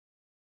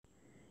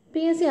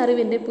PSC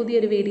അറിവിൻ്റെ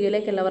പുതിയൊരു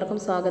വീഡിയോയിലേക്ക് എല്ലാവർക്കും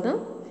സ്വാഗതം.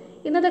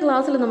 ഇന്നത്തെ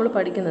ക്ലാസ്സിൽ നമ്മൾ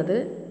പഠിക്കുന്നത്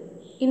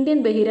ഇന്ത്യൻ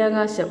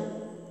ബഹിരാകാശം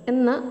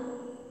എന്ന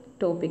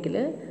ടോപ്പിക്കിൽ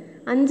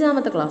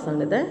 5ാമത്തെ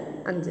ക്ലാസ്സാണിത്.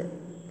 5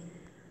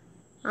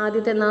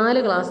 ആദ്യത്തെ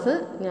 4 ക്ലാസ്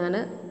ഞാൻ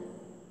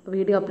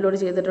വീഡിയോ അപ്ലോഡ്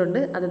ചെയ്തിട്ടുണ്ട്,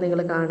 അത്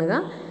നിങ്ങൾ കാണുക.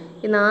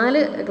 ഈ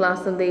 4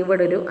 ക്ലാസ്സിൻ്റെ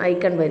ഇവിടെ ഒരു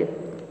ഐക്കൺ വരും,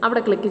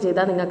 അവിടെ ക്ലിക്ക്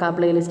ചെയ്താൽ നിങ്ങൾക്ക് ആ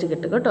പ്ലേലിസ്റ്റ്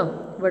കിട്ടും കേട്ടോ.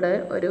 ഇവിടെ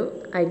ഒരു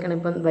ഐക്കൺ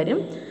ഇപ്പം വരും,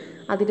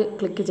 അതിൽ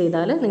ക്ലിക്ക്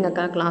ചെയ്താൽ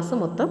നിങ്ങൾക്ക് ആ ക്ലാസ്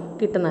മൊത്തം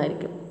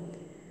കിട്ടുന്നതായിരിക്കും.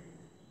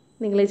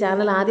 നിങ്ങൾ ഈ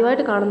ചാനൽ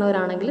ആദ്യമായിട്ട്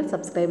കാണുന്നവരാണെങ്കിൽ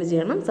സബ്സ്ക്രൈബ്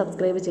ചെയ്യണം.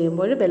 സബ്സ്ക്രൈബ്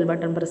ചെയ്യുമ്പോൾ ബെൽ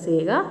ബട്ടൺ പ്രസ്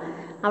ചെയ്യുക.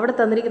 അവിടെ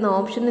തന്നിരിക്കുന്ന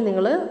ഓപ്ഷനിൽ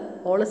നിങ്ങൾ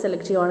ഓൾ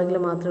സെലക്ട് ചെയ്യുകയാണെങ്കിൽ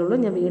മാത്രമേ ഉള്ളൂ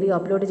ഞാൻ വീഡിയോ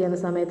അപ്ലോഡ് ചെയ്യുന്ന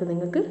സമയത്ത്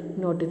നിങ്ങൾക്ക്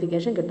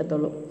നോട്ടിഫിക്കേഷൻ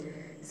കിട്ടത്തുള്ളൂ.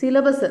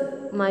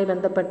 സിലബസുമായി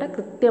ബന്ധപ്പെട്ട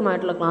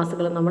കൃത്യമായിട്ടുള്ള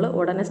ക്ലാസ്സുകൾ നമ്മൾ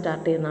ഉടനെ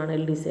സ്റ്റാർട്ട് ചെയ്യുന്നതാണ്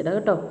LDCയുടെ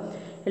കേട്ടോ.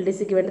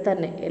 LDCക്ക് വേണ്ടി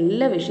തന്നെ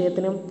എല്ലാ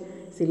വിഷയത്തിനും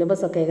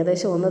സിലബസൊക്കെ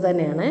ഏകദേശം ഒന്ന്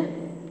തന്നെയാണ്.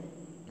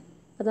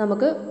 അത്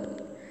നമുക്ക്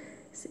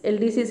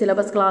LDC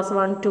സിലബസ് ക്ലാസ്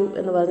 1, 2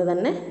 എന്ന് പറഞ്ഞ്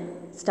തന്നെ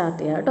സ്റ്റാർട്ട്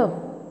ചെയ്യാം കേട്ടോ.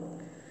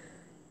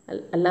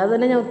 അല്ലാതെ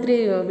തന്നെ ഞാൻ ഒത്തിരി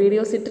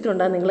വീഡിയോസ്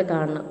ഇട്ടിട്ടുണ്ട്, നിങ്ങൾ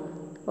കാണണം.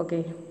 ഓക്കെ,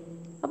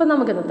 അപ്പം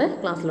നമുക്ക് ഇന്നത്തെ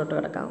ക്ലാസ്സിലോട്ട്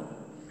കിടക്കാം.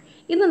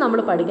 ഇന്ന് നമ്മൾ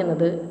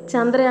പഠിക്കുന്നത്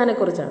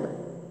ചന്ദ്രയാനെക്കുറിച്ചാണ്.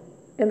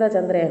 എന്താ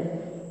ചന്ദ്രയാൻ?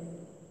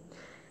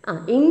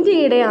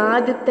 ഇന്ത്യയുടെ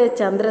ആദ്യത്തെ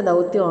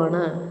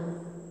ചന്ദ്രദൗത്യമാണ്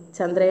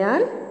ചന്ദ്രയാൻ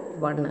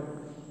 1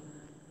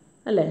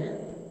 അല്ലേ?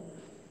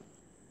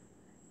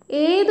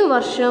 ഏത്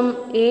വർഷം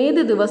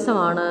ഏത്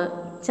ദിവസമാണ്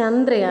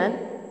ചന്ദ്രയാൻ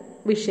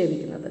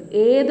വിക്ഷേപിക്കുന്നത്?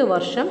 ഏത്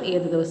വർഷം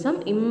ഏത് ദിവസം?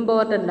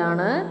 ഇമ്പോർട്ടൻ്റ്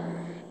ആണ്.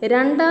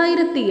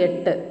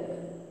 2008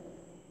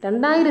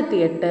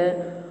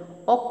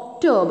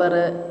 ഒക്ടോബർ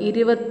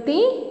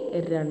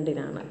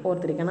 22-നാണ്.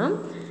 ഓർത്തിരിക്കണം,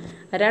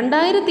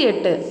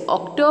 2008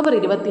 ഒക്ടോബർ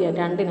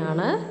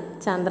 22-നാണ്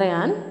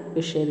ചന്ദ്രയാൻ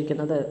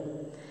വിക്ഷേപിക്കുന്നത്.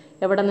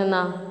 എവിടെ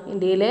നിന്നാ?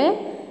 ഇന്ത്യയിലെ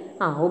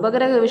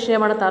ഉപഗ്രഹ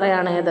വിക്ഷേപണ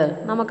തറയാണ് ഏത്?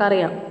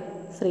 നമുക്കറിയാം,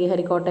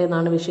 ശ്രീഹരിക്കോട്ടയിൽ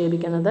നിന്നാണ്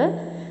വിക്ഷേപിക്കുന്നത്.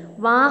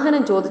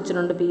 വാഹനം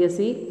ചോദിച്ചിട്ടുണ്ട് PSC.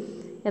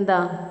 എന്താ?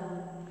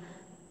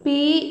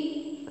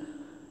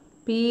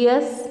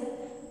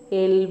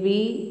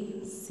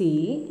 PSLV-C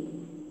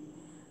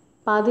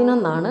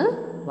 11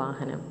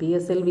 വാഹനം.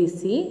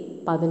 PSLV-C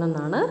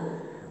 11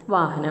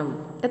 വാഹനം.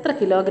 എത്ര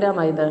കിലോഗ്രാം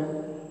ആയത്?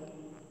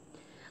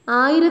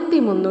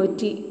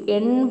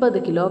 1380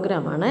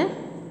 കിലോഗ്രാമാണ്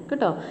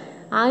കേട്ടോ.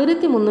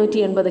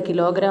 1380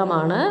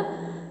 കിലോഗ്രാമാണ്.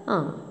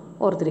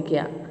 ഓർത്തിരിക്കുക.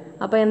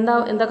 അപ്പോൾ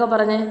എന്തൊക്കെ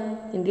പറഞ്ഞേ?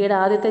 ഇന്ത്യയുടെ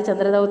ആദ്യത്തെ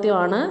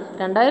ചന്ദ്രദൗത്യമാണ്.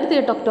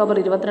 2008 ഒക്ടോബർ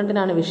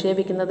 22-നാണ്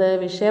വിക്ഷേപിക്കുന്നത്.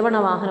 വിക്ഷേപണ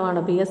വാഹനമാണ്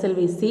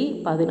PSLV-C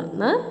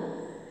 11.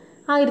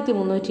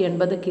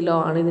 1380 കിലോ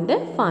ആണ് ഇതിൻ്റെ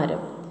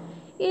ഭാരം.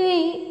 ഇനി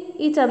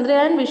ഈ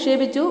ചന്ദ്രയാൻ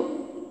വിക്ഷേപിച്ചു.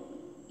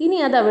 ഇനി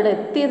അതവിടെ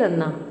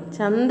എത്തിയതെന്നാ?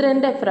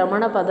 ചന്ദ്രൻ്റെ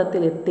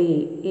ഭ്രമണപഥത്തിലെത്തി.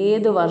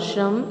 ഏത്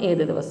വർഷം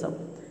ഏത് ദിവസം?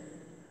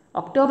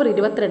 ഒക്ടോബർ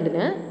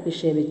 22-ന്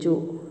വിക്ഷേപിച്ചു.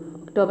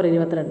 ഒക്ടോബർ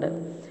 22.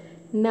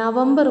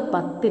 നവംബർ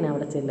 10-ന്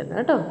അവിടെ ചെല്ലുന്നത്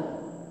കേട്ടോ.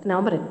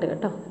 നവംബർ 8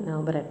 കേട്ടോ.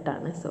 November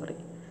 8ആണ്, sorry.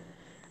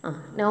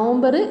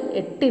 നവംബർ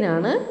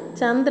 8-നാണ്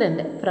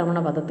ചന്ദ്രൻ്റെ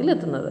ഭ്രമണപഥത്തിൽ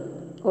എത്തുന്നത്.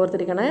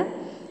 ഓർത്തിരിക്കണേ,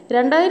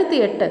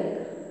 2008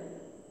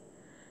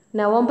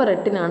 നവംബർ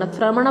 8-നാണ്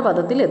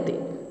ഭ്രമണപഥത്തിലെത്തി.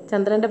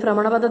 ചന്ദ്രൻ്റെ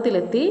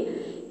ഭ്രമണപഥത്തിലെത്തി.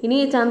 ഇനി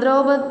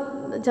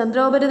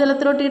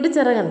ചന്ദ്രോപരിതലത്തിലോട്ട്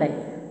ഇടിച്ചിറങ്ങണ്ടേ?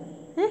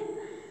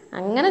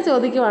 അങ്ങനെ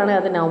ചോദിക്കുവാണെങ്കിൽ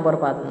അത് നവംബർ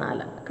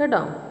 14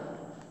 കേട്ടോ.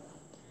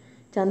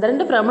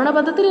 ചന്ദ്രൻ്റെ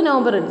ഭ്രമണപഥത്തിൽ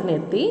നവംബർ 8-ന്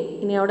എത്തി.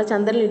 ഇനി അവിടെ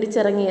ചന്ദ്രൻ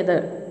ഇടിച്ചിറങ്ങിയത്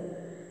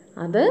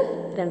അത്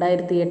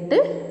 2008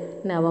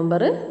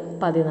 നവംബർ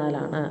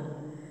 14-ആണ്.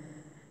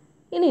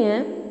 ഇനി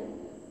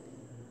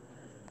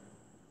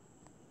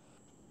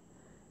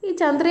ഈ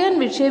ചന്ദ്രയാൻ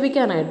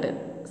വിക്ഷേപിക്കാനായിട്ട്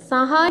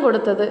സഹായം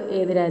കൊടുത്തത്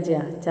ഏത്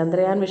രാജ്യമാണ്?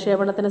 ചന്ദ്രയാൻ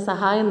വിക്ഷേപണത്തിന്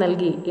സഹായം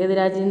നൽകി ഏത്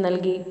രാജ്യം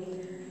നൽകി?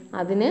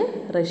 അതിന്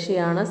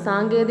റഷ്യയാണ്.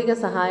 സാങ്കേതിക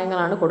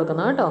സഹായങ്ങളാണ്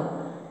കൊടുക്കുന്നത് കേട്ടോ.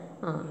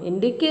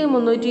 ഇന്ത്യക്ക്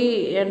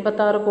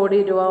 386 കോടി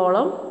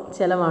രൂപയോളം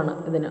ചിലവാണ്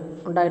ഇതിന്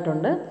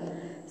ഉണ്ടായിട്ടുണ്ട്.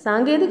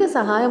 സാങ്കേതിക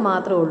സഹായം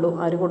മാത്രമേ ഉള്ളൂ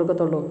ആര്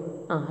കൊടുക്കത്തുള്ളൂ?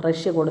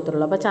 റഷ്യ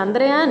കൊടുത്തുള്ളൂ. അപ്പോൾ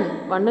ചന്ദ്രയാൻ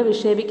 1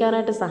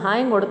 വിക്ഷേപിക്കാനായിട്ട്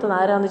സഹായം കൊടുത്തത്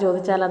ആരാന്ന്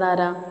ചോദിച്ചാൽ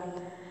അതാരാ?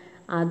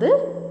 അത്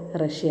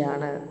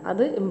റഷ്യയാണ്.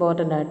 അത്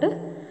ഇമ്പോർട്ടൻ്റ് ആയിട്ട്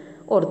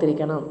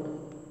ഓർത്തിരിക്കണം.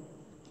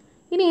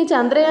 ഇനി ഈ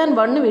ചന്ദ്രയാൻ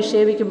 1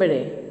 വിക്ഷേപിക്കുമ്പോഴേ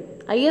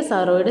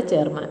ISRO-യുടെ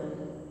ചെയർമാൻ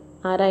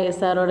ആരാ?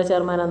 ISRO-യുടെ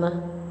ചെയർമാനെന്ന്?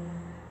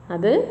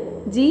 അത്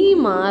G.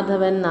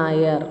 മാധവൻ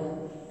നായർ.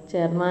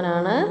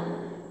 ചെയർമാനാണ്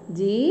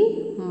G.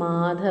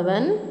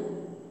 മാധവൻ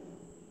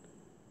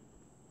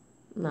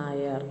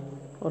നായർ.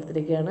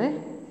 ഓർത്തിരിക്കുകയാണ്.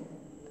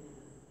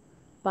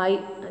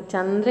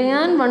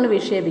 ചന്ദ്രയാൻ 1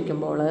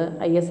 വിക്ഷേപിക്കുമ്പോൾ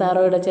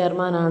ISRO-യുടെ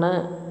ചെയർമാനാണ്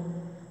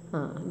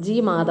G.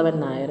 മാധവൻ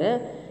നായർ.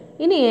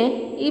 ഇനി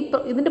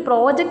ഇതിൻ്റെ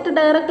പ്രോജക്റ്റ്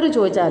ഡയറക്ടർ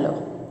ചോദിച്ചാലോ?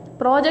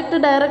 പ്രോജക്റ്റ്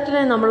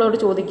ഡയറക്ടറെ നമ്മളോട്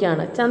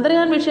ചോദിക്കുകയാണ്,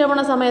 ചന്ദ്രയാൻ വിക്ഷേപണ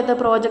സമയത്ത്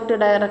പ്രോജക്റ്റ്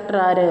ഡയറക്ടർ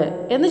ആര്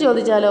എന്ന്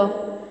ചോദിച്ചാലോ?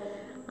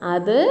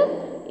 അത്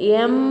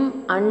M.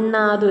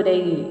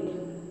 അണ്ണാദുരൈ.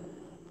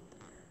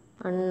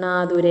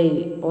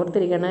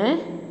 ഓർത്തിരിക്കണേ.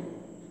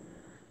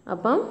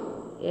 അപ്പം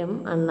M.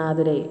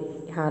 അണ്ണാദുരൈ.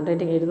 ഹാൻഡ്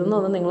റൈറ്റിംഗ്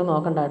എഴുതുന്നതൊന്നും നിങ്ങൾ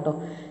നോക്കണ്ട കേട്ടോ.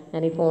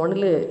 ഞാൻ ഈ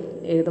ഫോണിൽ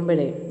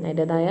എഴുതുമ്പോഴേ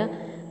അതിൻ്റേതായ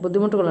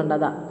ബുദ്ധിമുട്ടുകളുണ്ട്.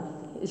 അതാ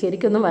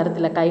ശരിക്കൊന്നും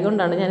വരത്തില്ല.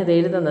 കൈകൊണ്ടാണ് ഞാനിത്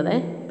എഴുതുന്നത്.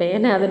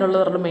 പേന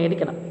അതിനുള്ളവരുടെ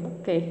മേടിക്കണം.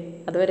 ഓക്കെ,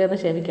 അതുവരെ ഒന്ന്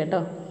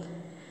ക്ഷമിക്കട്ടോ.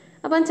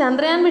 അപ്പം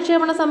ചന്ദ്രയാൻ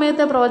വിക്ഷേപണ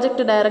സമയത്തെ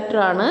പ്രോജക്റ്റ്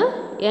ഡയറക്ടറാണ്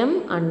എം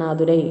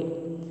അണ്ണാദുരൈ.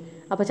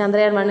 അപ്പോൾ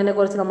ചന്ദ്രയാൻ 1നെ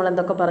കുറിച്ച് നമ്മൾ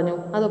എന്തൊക്കെ പറഞ്ഞു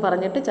അത്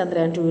പറഞ്ഞിട്ട്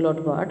ചന്ദ്രയാൻ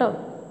 2 പോകാം കേട്ടോ.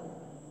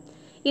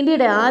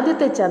 ഇന്ത്യയുടെ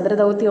ആദ്യത്തെ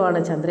ചന്ദ്രദൗത്യമാണ്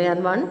ചന്ദ്രയാൻ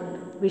 1.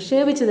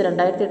 വിക്ഷേപിച്ചത്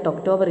 2008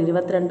 ഒക്ടോബർ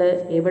 22.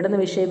 എവിടെ നിന്ന്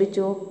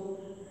വിക്ഷേപിച്ചു?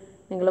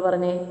 നിങ്ങൾ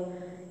പറഞ്ഞേ.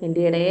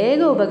 ഇന്ത്യയുടെ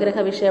ഏക ഉപഗ്രഹ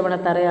വിക്ഷേപണ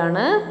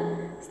തറയാണ്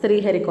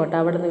ശ്രീഹരിക്കോട്ട.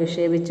 അവിടെ നിന്ന്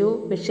വിക്ഷേപിച്ചു.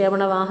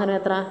 വിക്ഷേപണ വാഹനം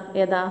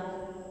ഏതാ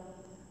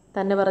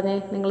തന്നെ പറഞ്ഞേ,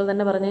 നിങ്ങൾ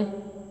തന്നെ പറഞ്ഞേ.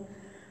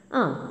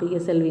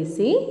 PSLV-C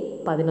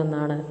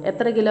 11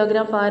 എത്ര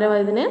കിലോഗ്രാം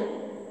ഭാരമാണ് ഇതിന്?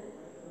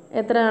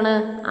 എത്രയാണ്?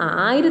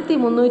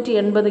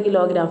 1380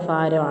 കിലോഗ്രാം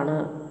ഭാരമാണ്.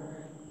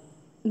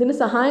 ഇതിന്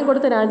സഹായം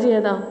കൊടുത്ത രാജ്യം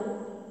ഏതാ?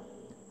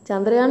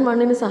 ചന്ദ്രയാൻ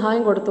 1ന്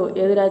സഹായം കൊടുത്തു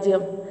ഏത്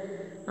രാജ്യം?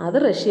 അത്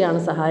റഷ്യയാണ്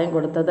സഹായം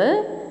കൊടുത്തത്.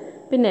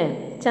 പിന്നെ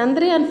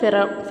ചന്ദ്രയാൻ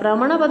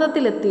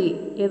ഭ്രമണപഥത്തിലെത്തി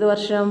ഏത്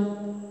വർഷം,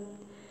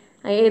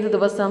 ഏത്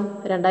ദിവസം?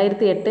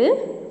 2008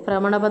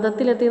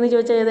 ഭ്രമണപഥത്തിലെത്തി എന്ന്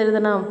ചോദിച്ചാൽ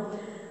ഏതെഴുതണം?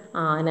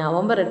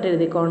 നവംബർ 8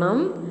 എഴുതിക്കോണം.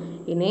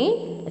 ഇനി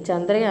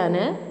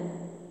ചന്ദ്രയാന്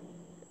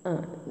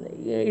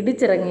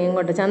ഇടിച്ചിറങ്ങി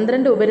ഇങ്ങോട്ട്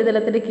ചന്ദ്രൻ്റെ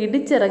ഉപരിതലത്തിലേക്ക്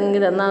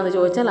ഇടിച്ചിറങ്ങിയത് എന്നാന്ന്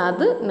ചോദിച്ചാൽ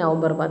അത്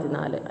നവംബർ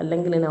 14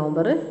 അല്ലെങ്കിൽ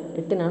നവംബർ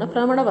 8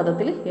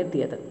 ഭ്രമണപഥത്തിൽ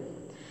എത്തിയത്.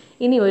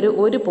 ഇനി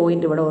ഒരു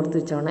പോയിന്റ് ഇവിടെ ഓർത്ത്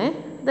വെച്ചോണേ.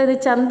 അതായത്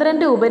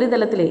ചന്ദ്രൻ്റെ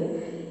ഉപരിതലത്തിൽ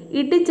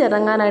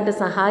ഇടിച്ചിറങ്ങാനായിട്ട്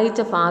സഹായിച്ച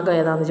ഭാഗം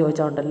ഏതാണെന്ന്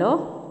ചോദിച്ചോണ്ടല്ലോ,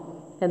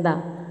 എന്താ?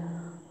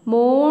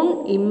 Moon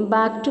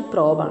impact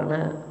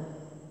പ്രോബാണ്.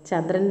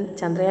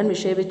 ചന്ദ്രയാൻ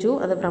വിക്ഷേപിച്ചു,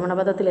 അത്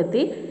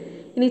ഭ്രമണപഥത്തിലെത്തി.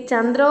 ഇനി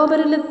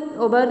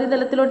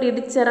ഉപരിതലത്തിലോട്ട്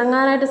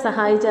ഇടിച്ചിറങ്ങാനായിട്ട്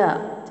സഹായിച്ച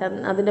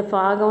അതിൻ്റെ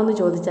ഭാഗമെന്ന്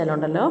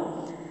ചോദിച്ചാലുണ്ടല്ലോ,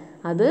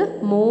 അത്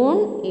moon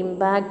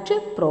impact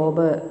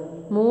probe.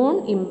 Moon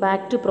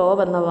impact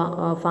probe എന്ന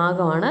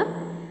ഭാഗമാണ്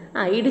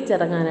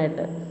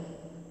ഇടിച്ചിറങ്ങാനായിട്ട്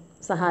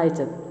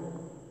സഹായിച്ചത്.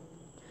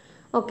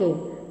 ഓക്കെ.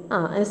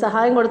 അതിന്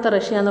സഹായം കൊടുത്ത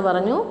റഷ്യ എന്ന്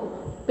പറഞ്ഞു.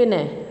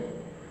 പിന്നെ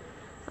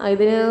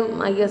ഇതിന്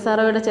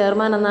ISRO-യുടെ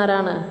ചെയർമാൻ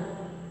എന്നാരാണ്?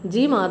 G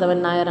മാധവൻ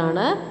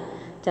നായരാണ്.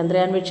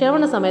 ചന്ദ്രയാൻ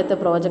വിക്ഷേപണ സമയത്ത്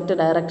പ്രോജക്റ്റ്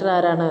ഡയറക്ടർ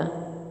ആരാണ്?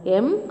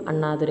 എം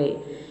അണ്ണാദുരൈ.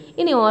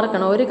 ഇനി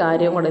ഓർക്കണം ഒരു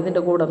കാര്യം കൂടെ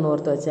ഇതിൻ്റെ കൂടെ ഒന്ന്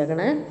ഓർത്ത്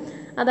വെച്ചേക്കണേ.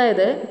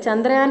 അതായത്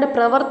ചന്ദ്രയാൻ്റെ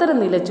പ്രവർത്തനം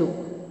നിലച്ചു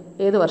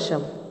ഏത്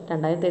വർഷം?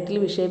 2008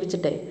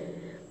 വിക്ഷേപിച്ചിട്ടേ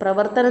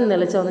പ്രവർത്തനം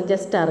നിലച്ചൊന്ന്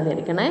ജസ്റ്റ്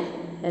അറിഞ്ഞിരിക്കണേ.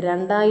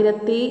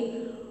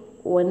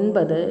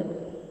 2009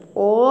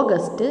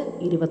 ഓഗസ്റ്റ്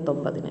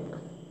 29.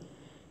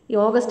 ഈ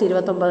ഓഗസ്റ്റ്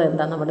 29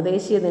 എന്താ? നമ്മുടെ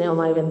ദേശീയ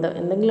ദിനവുമായി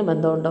എന്തെങ്കിലും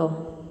ബന്ധമുണ്ടോ?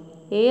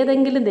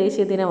 ഏതെങ്കിലും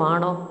ദേശീയ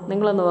ദിനമാണോ?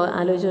 നിങ്ങളൊന്ന്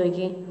ആലോചിച്ച്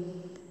നോക്കി.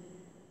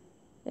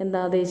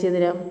 എന്താ ദേശീയ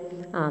ദിനം?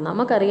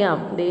 നമുക്കറിയാം,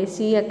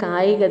 ദേശീയ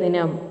കായിക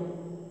ദിനം,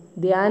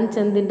 ധ്യാൻ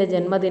ചന്ദിൻ്റെ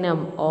ജന്മദിനം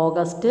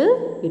ഓഗസ്റ്റ്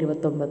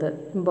 29.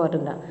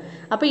 ഇമ്പോർട്ടൻ്റാണ്.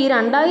 അപ്പോൾ ഈ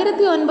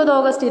 2009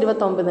 ഓഗസ്റ്റ്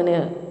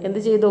 29 എന്ത്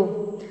ചെയ്തു?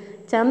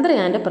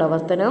 ചന്ദ്രയാൻ്റെ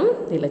പ്രവർത്തനം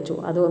നിലച്ചു.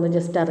 അതൊന്ന്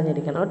ജസ്റ്റ്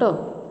അറിഞ്ഞിരിക്കണം കേട്ടോ.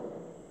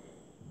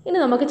 ഇനി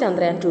നമുക്ക്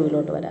ചന്ദ്രയാൻ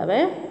 2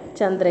 വരാവേ.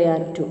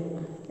 ചന്ദ്രയാൻ 2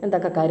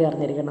 എന്തൊക്കെ കാര്യം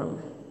അറിഞ്ഞിരിക്കണം?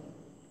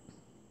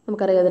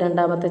 നമുക്കറിയാം, അത്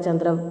 2ാമത്തെ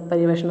ചന്ദ്ര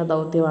പര്യവേഷണ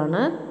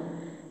ദൗത്യമാണ്.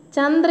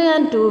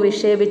 ചന്ദ്രയാൻ 2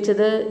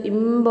 വിക്ഷേപിച്ചത്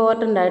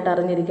ഇമ്പോർട്ടൻ്റ് ആയിട്ട്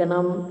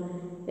അറിഞ്ഞിരിക്കണം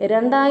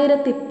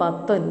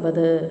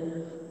 2019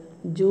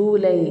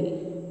 ജൂലൈ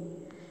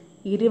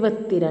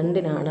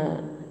 22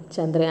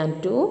 ചന്ദ്രയാൻ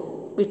 2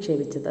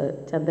 വിക്ഷേപിച്ചത്.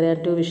 ചന്ദ്രയാൻ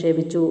 2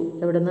 വിക്ഷേപിച്ചു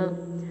എവിടുന്ന്?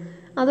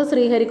 അത്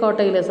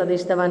ശ്രീഹരിക്കോട്ടയിൽ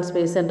സതീഷ് ധവാൻ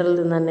സ്പേസ് സെൻറ്ററിൽ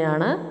നിന്ന്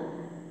തന്നെയാണ്.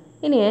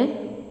 ഇനിയേ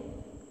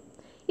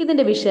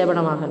ഇതിൻ്റെ വിക്ഷേപണ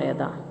വാഹനം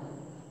ഏതാ?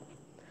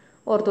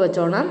 ഓർത്തു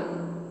വച്ചോണം.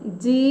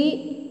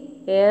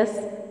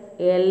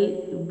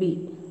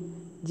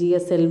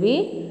 GSLV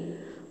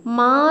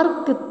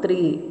mark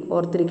 3.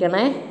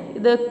 ഓർത്തിരിക്കണേ,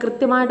 ഇത്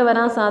കൃത്യമായിട്ട്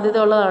വരാൻ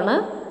സാധ്യതയുള്ളതാണ്.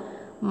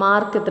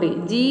 Mark 3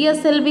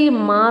 GSLV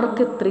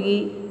mark 3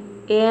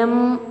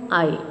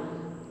 MI.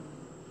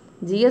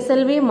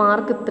 GSLV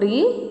mark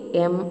 3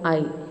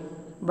 MI.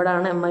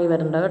 ഇവിടെയാണ് MI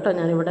വരേണ്ടത് കേട്ടോ.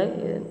 ഞാനിവിടെ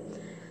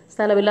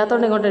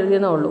സ്ഥലമില്ലാത്തതുകൊണ്ട് ഇങ്ങോട്ട്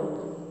എഴുതിയെന്നേ ഉള്ളൂ.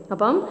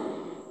 അപ്പം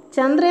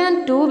ചന്ദ്രയാൻ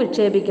 2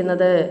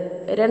 വിക്ഷേപിക്കുന്നത്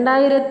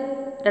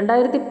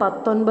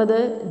 2019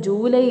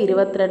 ജൂലൈ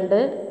 22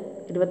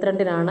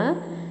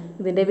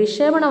 ഇതിൻ്റെ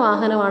വിക്ഷേപണ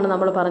വാഹനമാണ്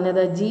നമ്മൾ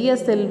പറഞ്ഞത്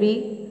GSLV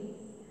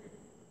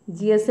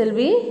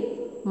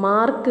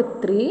മാർക്ക്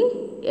 3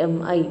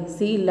 MI. C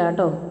ഇല്ല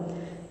കേട്ടോ.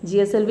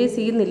 GSLV C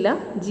എന്നില്ല.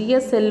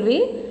 GSLV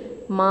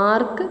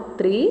mark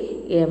 3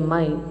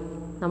 MI.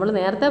 നമ്മൾ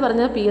നേരത്തെ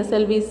പറഞ്ഞ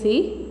PSLV-C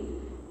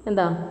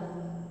എന്താ?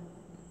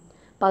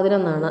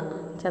 11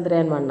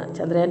 Chandrayaan 1.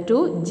 Chandrayaan 2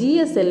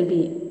 GSLV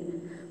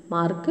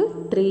mark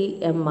 3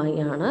 MI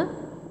ആണ്.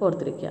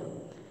 ഓർത്തിരിക്കുക.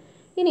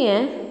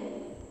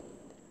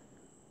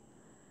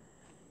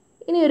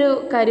 ഇനി ഒരു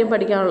കാര്യം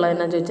പഠിക്കാനുള്ളത്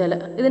എന്നാന്ന് ചോദിച്ചാൽ,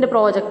 ഇതിൻ്റെ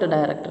project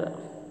director,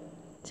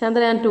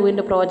 Chandrayaan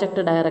 2ൻ്റെ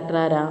project director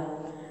ആരാ?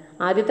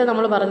 ആദ്യത്തെ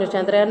നമ്മൾ പറഞ്ഞു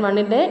ചന്ദ്രയാൻ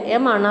 1ൻ്റെ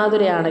എം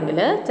അണ്ണാദുരൈ ആണെങ്കിൽ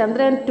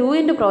ചന്ദ്രയാൻ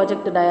 2ൻ്റെ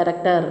പ്രോജക്റ്റ്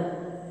ഡയറക്ടർ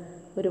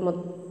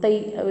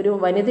ഒരു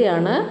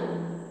വനിതയാണ്.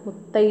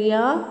 മുത്തയ്യ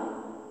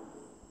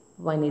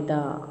വനിത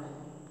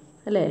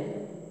അല്ലേ?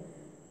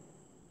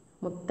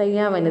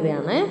 മുത്തയ്യ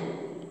വനിതയാണ്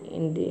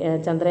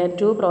ചന്ദ്രയാൻ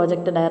 2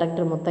 പ്രോജക്റ്റ്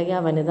ഡയറക്ടർ മുത്തയ്യ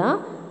വനിത.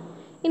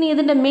 ഇനി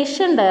ഇതിൻ്റെ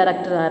മിഷൻ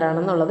ഡയറക്ടർ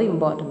ആരാണെന്നുള്ളത്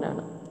ഇമ്പോർട്ടൻ്റ്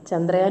ആണ്.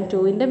 ചന്ദ്രയാൻ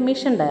 2ൻ്റെ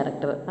മിഷൻ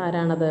ഡയറക്ടർ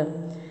ആരാണത്?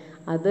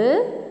 അത്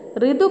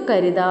ഋതു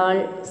കരിതാൾ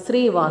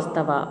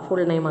ശ്രീവാസ്തവ.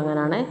 ഫുൾ നെയിം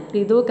അങ്ങനെയാണ്.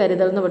 ഋതു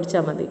കരിതൽ എന്ന്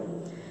പഠിച്ചാൽ മതി.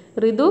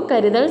 ഋതു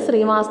കരിതൽ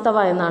ശ്രീവാസ്തവ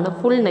എന്നാണ്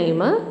ഫുൾ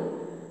നെയിം.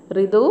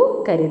 ഋതു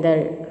കരിതൽ.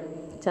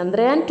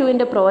 ചന്ദ്രയാൻ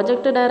 2ൻ്റെ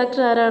പ്രോജക്റ്റ്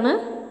ഡയറക്ടർ ആരാണ്?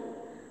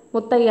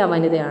 മുത്തയ്യ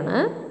വനിതയാണ്.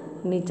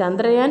 ഇനി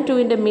ചന്ദ്രയാൻ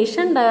 2ൻ്റെ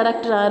മിഷൻ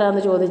ഡയറക്ടർ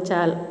ആരാന്ന്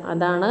ചോദിച്ചാൽ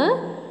അതാണ്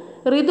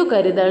ഋതു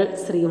കരിതൽ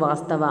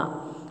ശ്രീവാസ്തവ.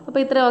 അപ്പോൾ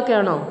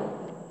ഇത്രയൊക്കെയാണോ?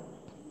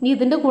 ഇനി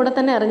ഇതിൻ്റെ കൂടെ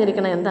തന്നെ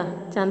അറിഞ്ഞിരിക്കണം എന്താ?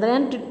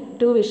 ചന്ദ്രയാൻ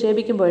 2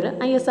 വിക്ഷേപിക്കുമ്പോൾ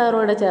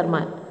ISROയുടെ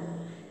ചെയർമാൻ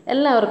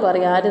എല്ലാവർക്കും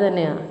അറിയാം ആര്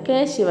തന്നെയാണ്? കെ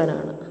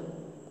ശിവനാണ്.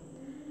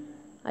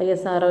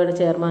 ISROയുടെ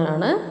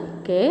ചെയർമാനാണ്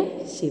കെ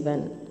ശിവൻ.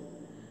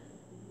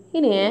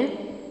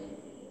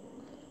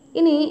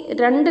 ഇനി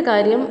 2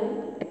 കാര്യം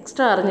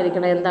എക്സ്ട്രാ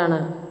അറിഞ്ഞിരിക്കണം. എന്താണ്?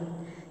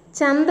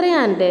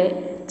 ചന്ദ്രൻ്റെ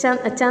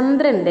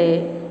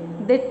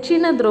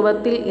ദക്ഷിണ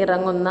ധ്രുവത്തിൽ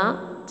ഇറങ്ങുന്ന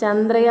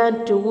ചന്ദ്രയാൻ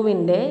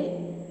 2ൻ്റെ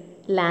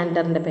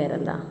ലാൻഡറിൻ്റെ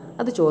പേരെന്താ?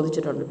 അത്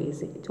ചോദിച്ചിട്ടുണ്ട്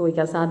PSC.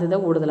 ചോദിക്കാൻ സാധ്യത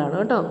കൂടുതലാണ്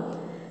കേട്ടോ.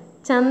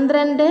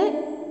 ചന്ദ്രൻ്റെ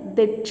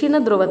ദക്ഷിണ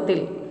ധ്രുവത്തിൽ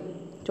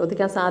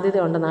ചോദിക്കാൻ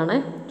സാധ്യതയുണ്ടെന്നാണ്.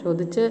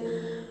 ചോദിച്ച്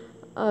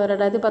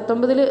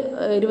 2019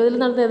 20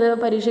 നടത്തിയ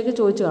പരീക്ഷയ്ക്ക്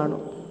ചോദിച്ചു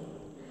കാണും.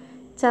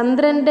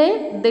 ചന്ദ്രൻ്റെ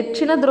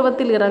ദക്ഷിണ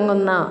ധ്രുവത്തിൽ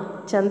ഇറങ്ങുന്ന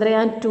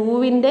ചന്ദ്രയാൻ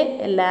 2ൻ്റെ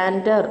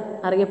ലാൻഡർ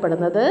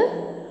അറിയപ്പെടുന്നത്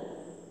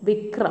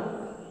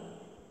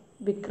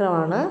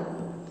വിക്രമാണ്.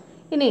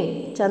 ഇനി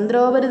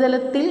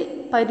ചന്ദ്രോപരിതലത്തിൽ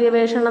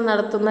പര്യവേഷണം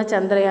നടത്തുന്ന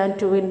ചന്ദ്രയാൻ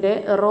 2ൻ്റെ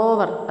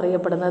റോവർ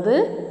അറിയപ്പെടുന്നത്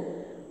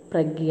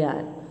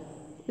പ്രഗ്യാൻ.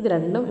 ഇത്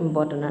രണ്ടും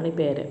ഇമ്പോർട്ടൻ്റ് ആണ് ഈ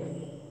പേര്.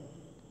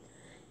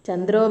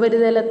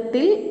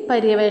 ചന്ദ്രോപരിതലത്തിൽ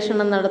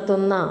പര്യവേഷണം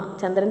നടത്തുന്ന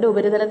ചന്ദ്രൻ്റെ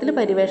ഉപരിതലത്തിൽ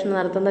പര്യവേഷണം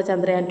നടത്തുന്ന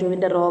ചന്ദ്രയാൻ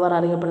 2ൻ്റെ റോവർ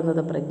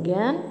അറിയപ്പെടുന്നത്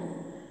പ്രഗ്യാൻ.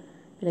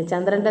 പിന്നെ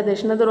ചന്ദ്രൻ്റെ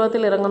ദക്ഷിണ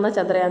ധ്രുവത്തിൽ ഇറങ്ങുന്ന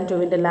ചന്ദ്രയാൻ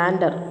 2ൻ്റെ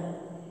ലാൻഡർ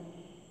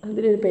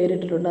അതിനൊരു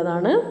പേരിട്ടിട്ടുണ്ട്,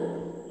 അതാണ്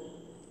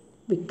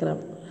വിക്രം.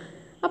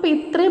 അപ്പോൾ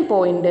ഇത്രയും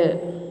പോയിൻ്റ്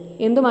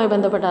എന്തുമായി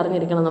ബന്ധപ്പെട്ട്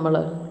അറിഞ്ഞിരിക്കണം നമ്മൾ?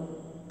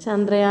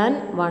 ചന്ദ്രയാൻ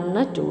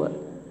 1, 2.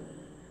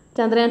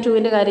 ചന്ദ്രയാൻ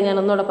 2ൻ്റെ കാര്യം ഞാൻ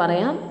ഒന്നുകൂടെ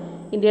പറയാം.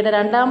 ഇന്ത്യയുടെ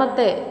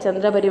 2ാമത്തെ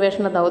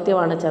ചന്ദ്രപരിവേഷണ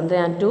ദൗത്യമാണ്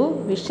ചന്ദ്രയാൻ 2.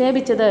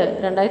 വിക്ഷേപിച്ചത്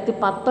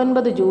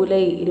 2019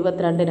 ജൂലൈ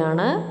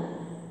 22-നാണ്.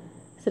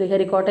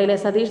 ശ്രീഹരിക്കോട്ടയിലെ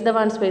സതീഷ്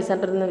ധവാൻ സ്പേസ്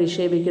സെൻറ്ററിൽ നിന്ന്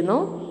വിക്ഷേപിക്കുന്നു.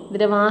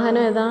 ഇതിൻ്റെ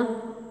വാഹനം ഏതാ?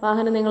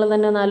 വാഹനം നിങ്ങൾ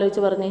തന്നെ ഒന്ന്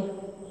ആലോചിച്ച് പറഞ്ഞേ.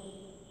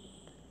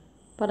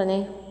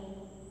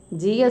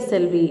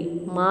 GSLV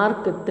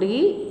Mark 3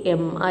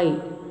 MI.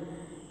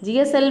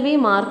 GSLV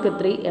Mark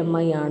 3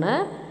 MI ആണ്.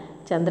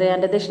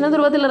 ചന്ദ്രയാൻ്റെ ദക്ഷിണ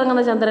ധ്രുവത്തിൽ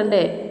ഇറങ്ങുന്ന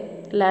ചന്ദ്രൻ്റെ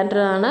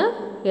ലാൻഡറാണ്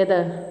ഏത്?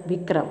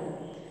 വിക്രം.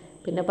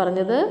 പിന്നെ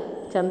പറഞ്ഞത്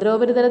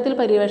ചന്ദ്രോപരിതലത്തിൽ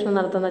പര്യവേഷണം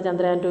നടത്തുന്ന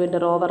ചന്ദ്രയാൻ 2ൻ്റെ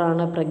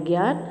റോവറാണ്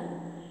പ്രഗ്യാൻ.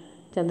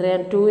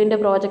 ചന്ദ്രയാൻ 2ൻ്റെ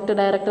പ്രോജക്റ്റ്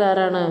ഡയറക്ടർ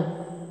ആരാണ്?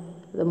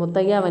 ഇത്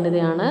മുത്തയ്യ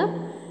വനിതയാണ്.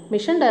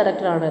 മിഷൻ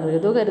ഡയറക്ടറാണ്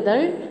ഋതു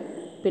കരിതൽ.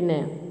 പിന്നെ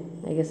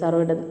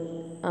ISROയുടെ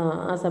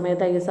ആ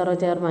സമയത്ത് ISRO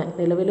ചെയർമാൻ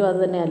നിലവിലും അത്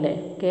തന്നെയല്ലേ?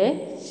 കെ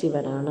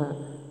ശിവനാണ്.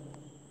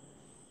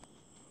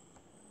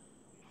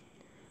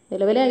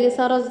 നിലവിലെ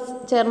ISRO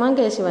ചെയർമാൻ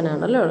കെ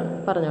ശിവനാണല്ലോ,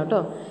 പറഞ്ഞു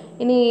കേട്ടോ.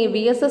 ഇനി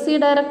VSSC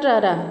ഡയറക്ടർ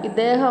ആരാ?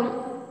 ഇദ്ദേഹം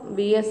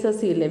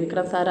VSSC ഇല്ലേ,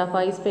 വിക്രം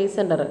സാരാഭായ് സ്പേസ്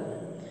സെൻറ്റർ.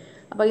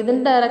 അപ്പോൾ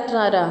ഇതിൻ്റെ ഡയറക്ടർ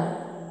ആരാ?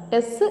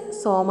 S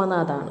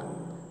സോമനാഥാണ്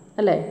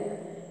അല്ലേ?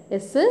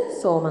 S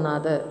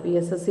സോമനാഥ്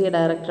VSSC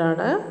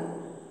ഡയറക്ടറാണ്.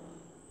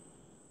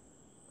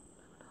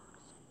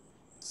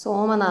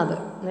 സോമനാഥ്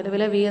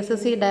നിലവിലെ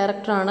VSSC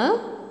ഡയറക്ടറാണ്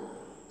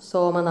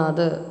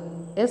സോമനാഥ്,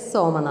 S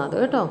സോമനാഥ്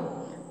കേട്ടോ.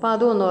 അപ്പോൾ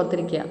അതും ഒന്ന്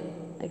ഓർത്തിരിക്കുക.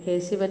 കെ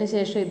ശിവന്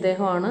ശേഷം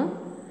ഇദ്ദേഹമാണ്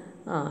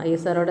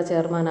ISROയുടെ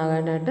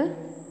ചെയർമാനാകാനായിട്ട്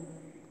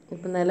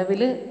ഇപ്പം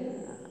നിലവിൽ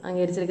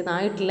അംഗീകരിച്ചിരിക്കുന്ന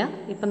ആയിട്ടില്ല.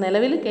 ഇപ്പം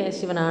നിലവിൽ കെ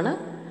ശിവനാണ്.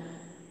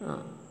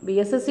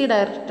 VSSC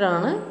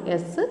ഡയറക്ടറാണ്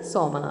S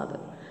സോമനാഥ്.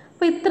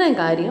 അപ്പോൾ ഇത്രയും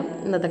കാര്യം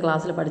ഇന്നത്തെ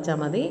ക്ലാസ്സിൽ പഠിച്ചാൽ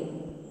മതി.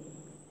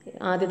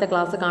 ആദ്യത്തെ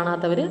ക്ലാസ്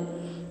കാണാത്തവർ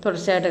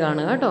തുടർച്ചയായിട്ട്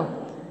കാണുക കേട്ടോ.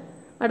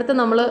 അടുത്ത്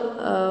നമ്മൾ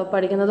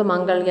പഠിക്കുന്നത്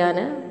മംഗൾയാൻ,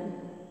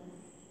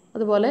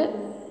 അതുപോലെ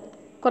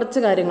കുറച്ച്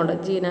കാര്യങ്ങളുണ്ട്,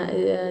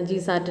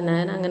 GSAT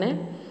 9, അങ്ങനെ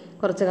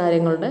കുറച്ച്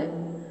കാര്യങ്ങളുടെ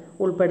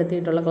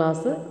ഉൾപ്പെടുത്തിയിട്ടുള്ള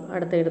ക്ലാസ്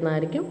അടുത്ത്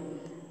ഇടുന്നതായിരിക്കും.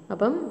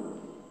 അപ്പം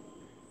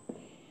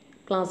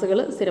ക്ലാസ്സുകൾ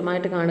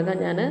സ്ഥിരമായിട്ട് കാണുക.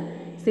 ഞാൻ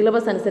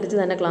സിലബസ് അനുസരിച്ച്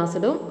തന്നെ ക്ലാസ്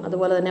ഇടും.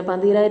 അതുപോലെ തന്നെ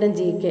 12000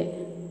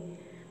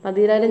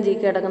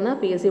 GK അടങ്ങുന്ന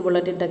PSC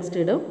ബുള്ളറ്റിൻ ടെക്സ്റ്റ്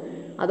ഇടും.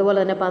 അതുപോലെ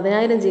തന്നെ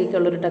 10000 GK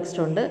ഉള്ളൊരു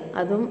ടെക്സ്റ്റ് ഉണ്ട്,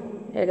 അതും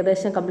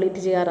ഏകദേശം കംപ്ലീറ്റ്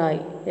ചെയ്യാറായി.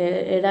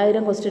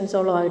 7000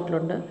 ക്വസ്റ്റ്യൻസോളം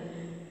ആയിട്ടുണ്ട്.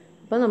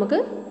 അപ്പോൾ നമുക്ക്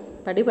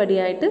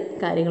പടിപടിയായിട്ട്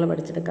കാര്യങ്ങൾ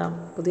പഠിച്ചെടുക്കാം.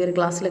 പുതിയൊരു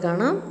ക്ലാസ്സിൽ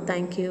കാണാം.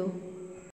 Thank you.